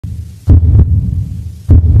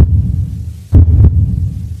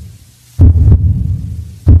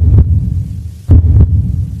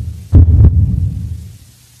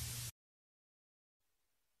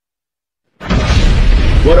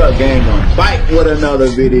back with another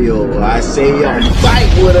video. I say I'm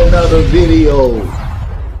back with another video.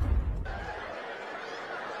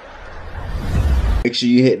 Make sure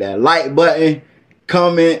you hit that like button,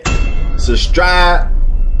 comment, subscribe.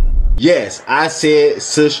 Yes, I said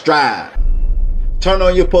subscribe. Turn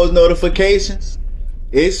on your post notifications.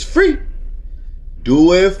 It's free.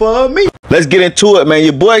 Do it for me. Let's get into it, man.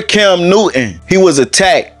 Your boy Cam Newton, he was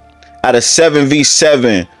attacked at a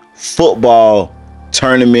 7v7 football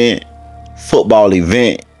tournament, football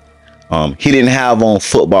event. He didn't have on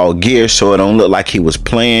football gear, so it don't look like he was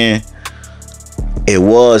playing. It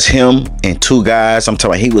was him and two guys. I'm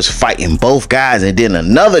talking about he was fighting both guys, and then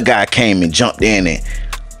another guy came and jumped in and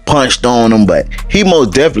punched on him, but he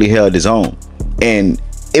most definitely held his own. And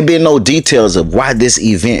it been no details of why this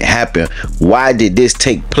event happened. Why did this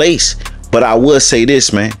take place? But I will say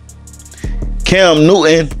this, man. Cam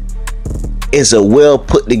Newton is a well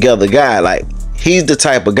put together guy. Like, he's the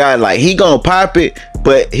type of guy, like, he gonna pop it,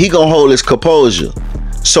 but he gonna hold his composure.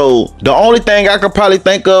 So the only thing I could probably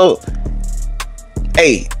think of,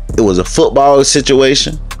 hey, it was a football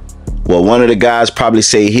situation. Well, one of the guys probably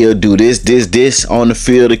say he'll do this on the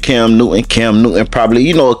field of Cam Newton. Cam Newton probably,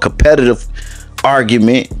 you know, a competitive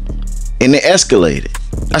argument, and it escalated.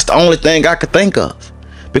 That's the only thing I could think of.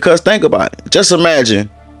 Because think about it. Just imagine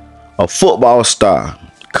a football star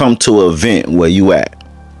come to an event where you at.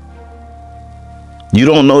 You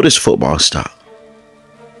don't know this football star.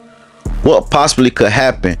 What possibly could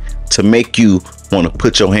happen to make you want to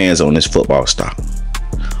put your hands on this football star?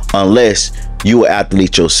 Unless you an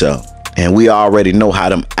athlete yourself. And we already know how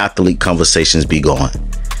them athlete conversations be going.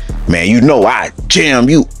 Man, you know I jam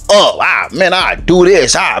you up. I do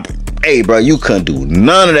this. Hey, bro, you couldn't do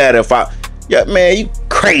none of that if I... Yeah, man, you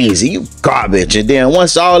crazy. You garbage. And then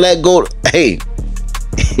once all that go... Hey,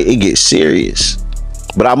 it gets serious.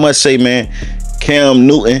 But I must say, man, Cam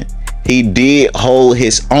Newton, he did hold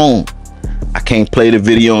his own. I can't play the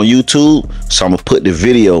video on YouTube, so I'm going to put the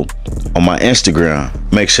video on my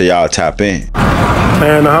Instagram. Make sure y'all tap in.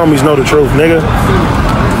 Man, the homies know the truth, nigga.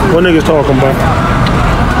 What niggas talking about?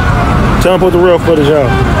 Tell them put the real footage out.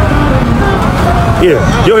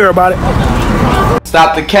 Yeah, you'll hear about it.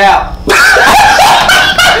 Stop the cap.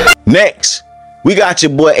 Next, we got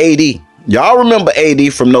your boy AD. Y'all remember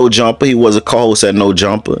AD from No Jumper? He was a co-host at No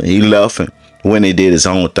Jumper. He left him when he did his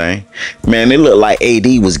own thing. Man, it looked like AD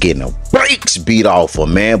was getting the brakes beat off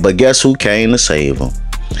him, man. But guess who came to save him?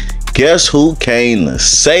 Guess who came to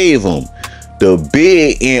save him? The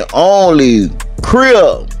big and only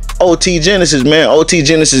Crib. OT Genasis, man. OT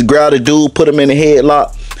Genasis grabbed a dude, put him in a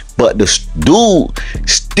headlock, but the dude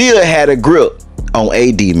still had a grip on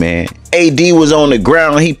AD, man. AD was on the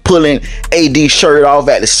ground. He pulling AD's shirt off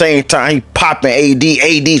at the same time. He popping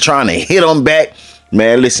AD trying to hit him back.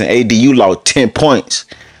 Man, listen, AD, you lost 10 points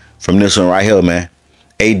from this one right here, man.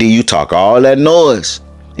 AD, you talk all that noise.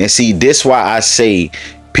 And see, this why I say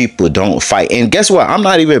people don't fight. And guess what? I'm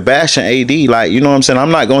not even bashing AD. Like, you know what I'm saying?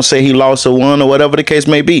 I'm not going to say he lost or won or whatever the case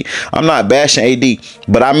may be. I'm not bashing AD.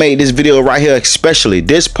 But I made this video right here, especially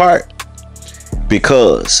this part,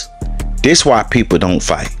 because this why people don't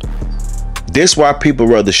fight. This why people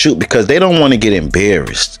rather shoot, because they don't want to get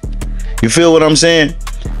embarrassed. You feel what I'm saying?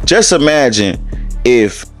 Just imagine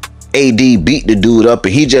if AD beat the dude up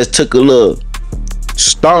and he just took a little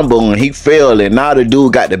stumble and he fell, and now the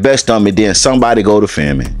dude got the best of me, then somebody go to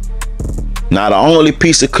filming. Now the only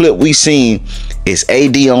piece of clip we seen is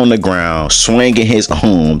AD on the ground swinging his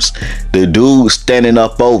arms, the dude standing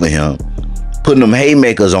up over him, putting them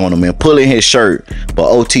haymakers on him and pulling his shirt.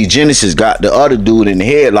 But OT Genasis got the other dude in the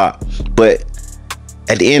headlock. But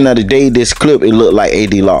at the end of the day, this clip, it looked like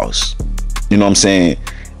AD lost. You know what I'm saying?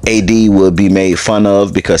 AD will be made fun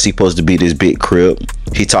of because he supposed to be this big Crip.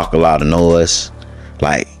 He talk a lot of noise.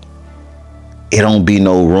 Like, it don't be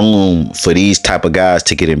no room for these type of guys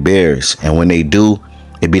to get embarrassed. And when they do,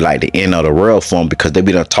 it be like the end of the world for them, because they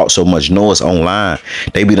be done talk so much noise online.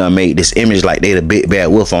 They be done made this image like they the big bad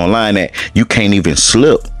wolf online that you can't even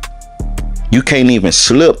slip. You can't even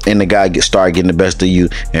slip and the guy start getting the best of you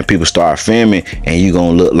and people start filming and you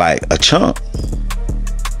gonna look like a chump.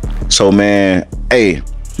 So, man, hey,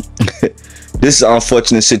 this is an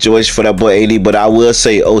unfortunate situation for that boy AD, but I will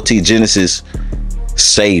say OT Genasis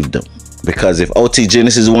saved him, because if OT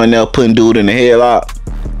Genasis wasn't there putting dude in the headlock,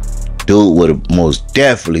 dude would have most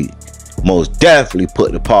definitely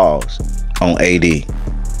put the pause on AD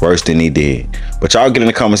worse than he did. But y'all get in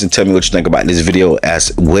the comments and tell me what you think about this video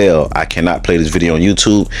as well. I cannot play this video on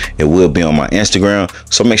YouTube. It will be on my Instagram,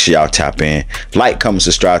 so make sure y'all tap in, like, comment,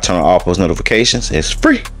 subscribe, turn on all post notifications. It's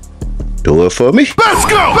free. Do it for me. Let's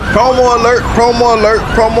go! Promo alert, promo alert,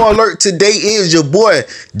 promo alert. Today is your boy,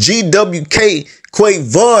 GWK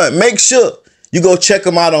Quavon. Make sure you go check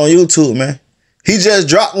him out on YouTube, man. He just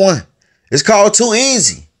dropped one. It's called Too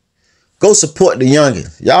Easy. Go support the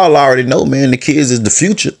youngins. Y'all already know, man, the kids is the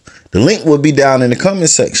future. The link will be down in the comment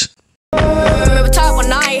section. Remember time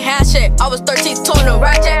when I ain't had shit. I was 13, torn a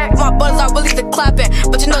ratchet. My brothers are really the clapping.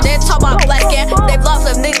 But you know they talk about blacking. They love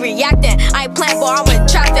some niggas reacting. I ain't playing, but I'm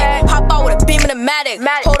attracting. Hop out with a beam in the matic.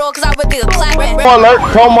 Hold on, cause I really the clapping. Promo alert,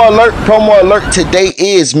 promo alert, promo alert. Today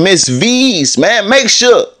is Miss V's, man. Make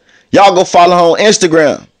sure y'all go follow her on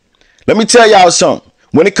Instagram. Let me tell y'all something.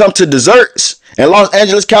 When it comes to desserts in Los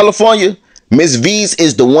Angeles, California, Miss V's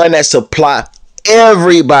is the one that supply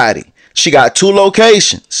everybody. She got 2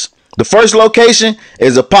 locations. The first location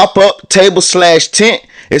is a pop-up table/tent.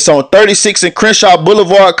 It's on 36 and Crenshaw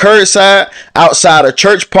Boulevard, curbside, outside a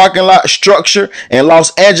church parking lot structure in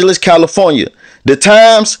Los Angeles, California. The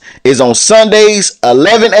times is on Sundays,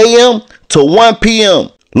 11 a.m. to 1 p.m.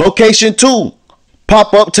 Location 2,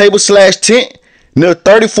 pop-up table/tent near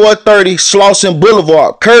 3430 Slauson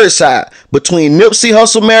Boulevard, curbside, between Nipsey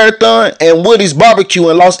Hussle Marathon and Woody's Barbecue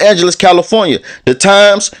in Los Angeles, California. The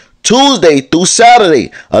times, Tuesday through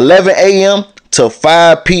Saturday, 11 a.m. to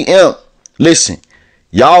 5 p.m. Listen,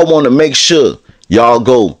 y'all want to make sure y'all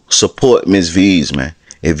go support Miss V's, man.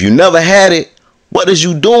 If you never had it, what is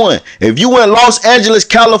you doing? If you in Los Angeles,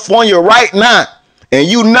 California right now, and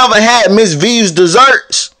you never had Miss V's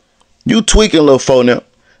desserts, you tweaking, little phone now.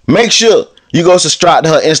 Make sure you go subscribe to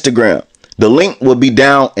her Instagram. The link will be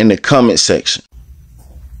down in the comment section.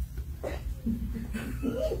 It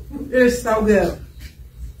is so good.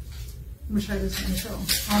 Let me try this one too.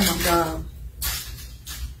 Oh my god.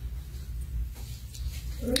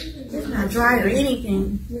 It's not dry or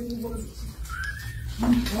anything.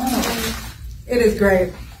 It is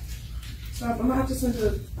great. I'm gonna have to send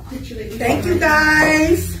a picture to you. Thank you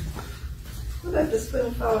guys. Look at the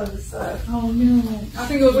spoon fall on the side. Oh no. I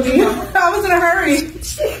think it was when I was in a hurry.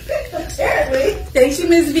 Apparently. Thank you,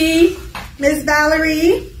 Miss V. Miss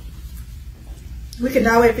Valerie. We can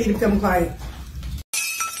now wait for you to become quiet.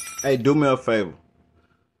 Hey, do me a favor.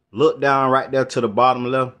 Look down right there to the bottom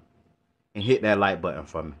left and hit that like button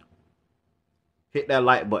for me. Hit that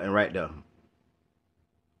like button right there.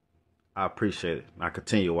 I appreciate it. I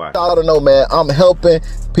continue watching. Y'all don't know, man, I'm helping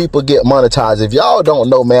people get monetized. If y'all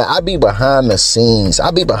don't know, man, I be behind the scenes.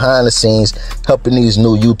 I be behind the scenes helping these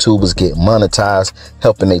new YouTubers get monetized,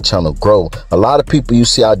 helping their channel grow. A lot of people you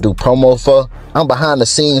see I do promo for, I'm behind the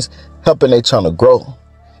scenes helping their channel grow.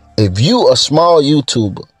 If you a small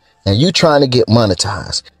YouTuber and you trying to get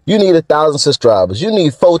monetized, you need 1,000 subscribers, you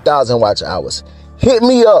need 4,000 watch hours, hit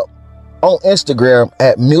me up on Instagram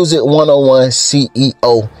at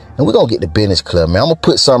Music101CEO, and we're gonna get the business club, man. I'm gonna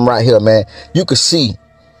put something right here, man. You can see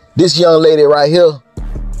this young lady right here,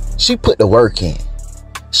 she put the work in.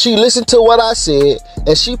 She listened to what I said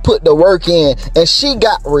and she put the work in, and she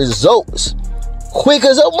got results quick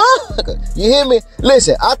as a motherfucker. You hear me?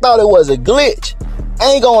 Listen, I thought it was a glitch.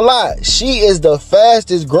 I ain't gonna lie, she is the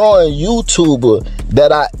fastest growing YouTuber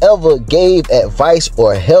that I ever gave advice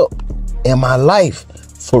or help in my life,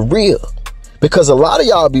 for real. Because a lot of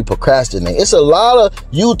y'all be procrastinating. It's a lot of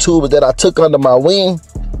YouTubers that I took under my wing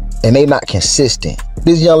and they not consistent.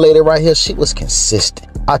 This young lady right here, she was consistent.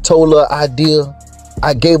 I told her an idea,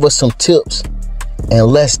 I gave her some tips, in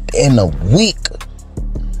less than a week,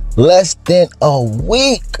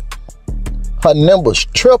 her numbers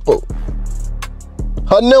tripled.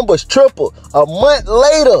 Her numbers tripled. A month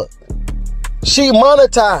later, she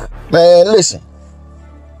monetized. Man, listen,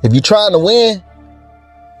 if you're trying to win,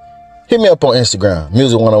 hit me up on Instagram,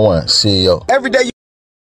 Music101 CEO. Every day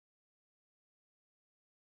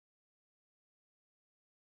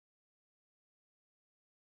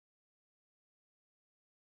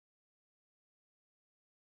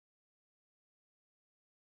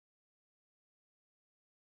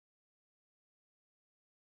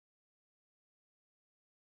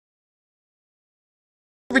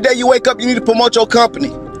you wake up, you need to promote your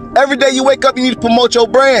company. Every day you wake up, you need to promote your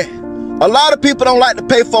brand. A lot of people don't like to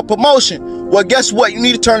pay for promotion. Well, guess what? You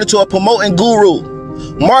need to turn into a promoting guru.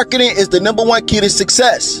 Marketing is the #1 key to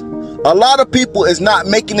success. A lot of people is not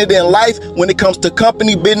making it in life when it comes to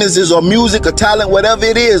company businesses or music or talent, whatever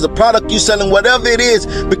it is, a product you selling, whatever it is,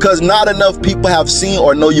 because not enough people have seen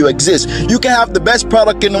or know you exist. You can have the best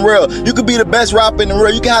product in the world. You could be the best rapper in the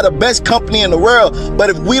world. You can have the best company in the world. But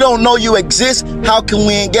if we don't know you exist, how can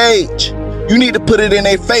we engage? You need to put it in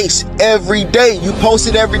their face every day. You post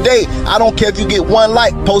it every day. I don't care if you get 1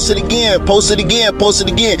 like, post it again, post it again, post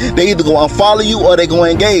it again. They either gonna unfollow you or they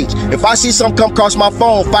gonna engage. If I see something come across my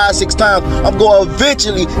phone 5, 6 times, I'm gonna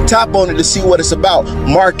eventually tap on it to see what it's about.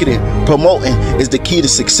 Marketing, promoting is the key to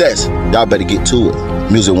success. Y'all better get to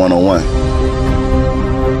it. Music 101.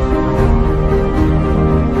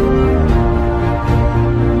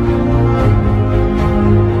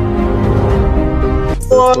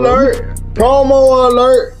 Alert, promo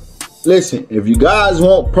alert. Listen, if you guys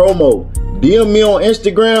want promo, DM me on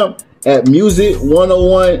Instagram at Music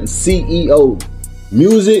 101 CEO.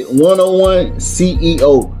 Music 101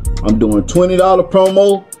 CEO. I'm doing $20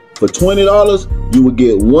 promo. For $20, you will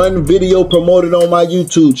get 1 video promoted on my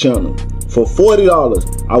YouTube channel. For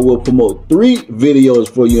 $40, I will promote 3 videos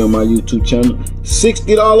for you on my YouTube channel.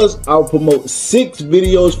 $60, I'll promote 6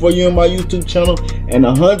 videos for you on my YouTube channel. And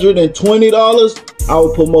 $120, I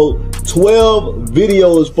will promote 12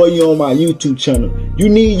 videos for you on my YouTube channel. You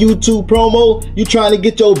need YouTube promo? You trying to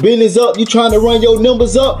get your business up? You trying to run your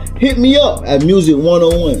numbers up? Hit me up at Music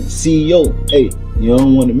 101 CEO. Hey, you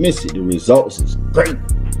don't want to miss it. The results is great.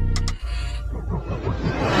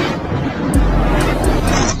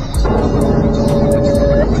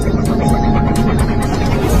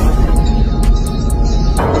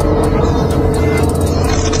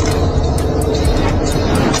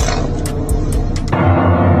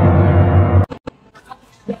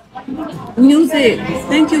 Music.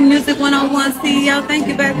 Thank you, Music 101 CEO. Thank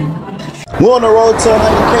you, baby. We're on the road to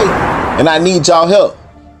 100K, and I need y'all help.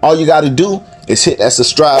 All you got to do is hit that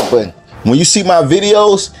subscribe button. When you see my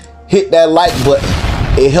videos, hit that like button.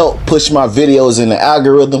 It helps push my videos in the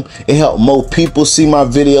algorithm. It helps more people see my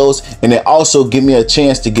videos, and it also give me a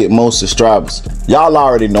chance to get more subscribers. Y'all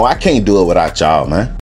already know I can't do it without y'all, man.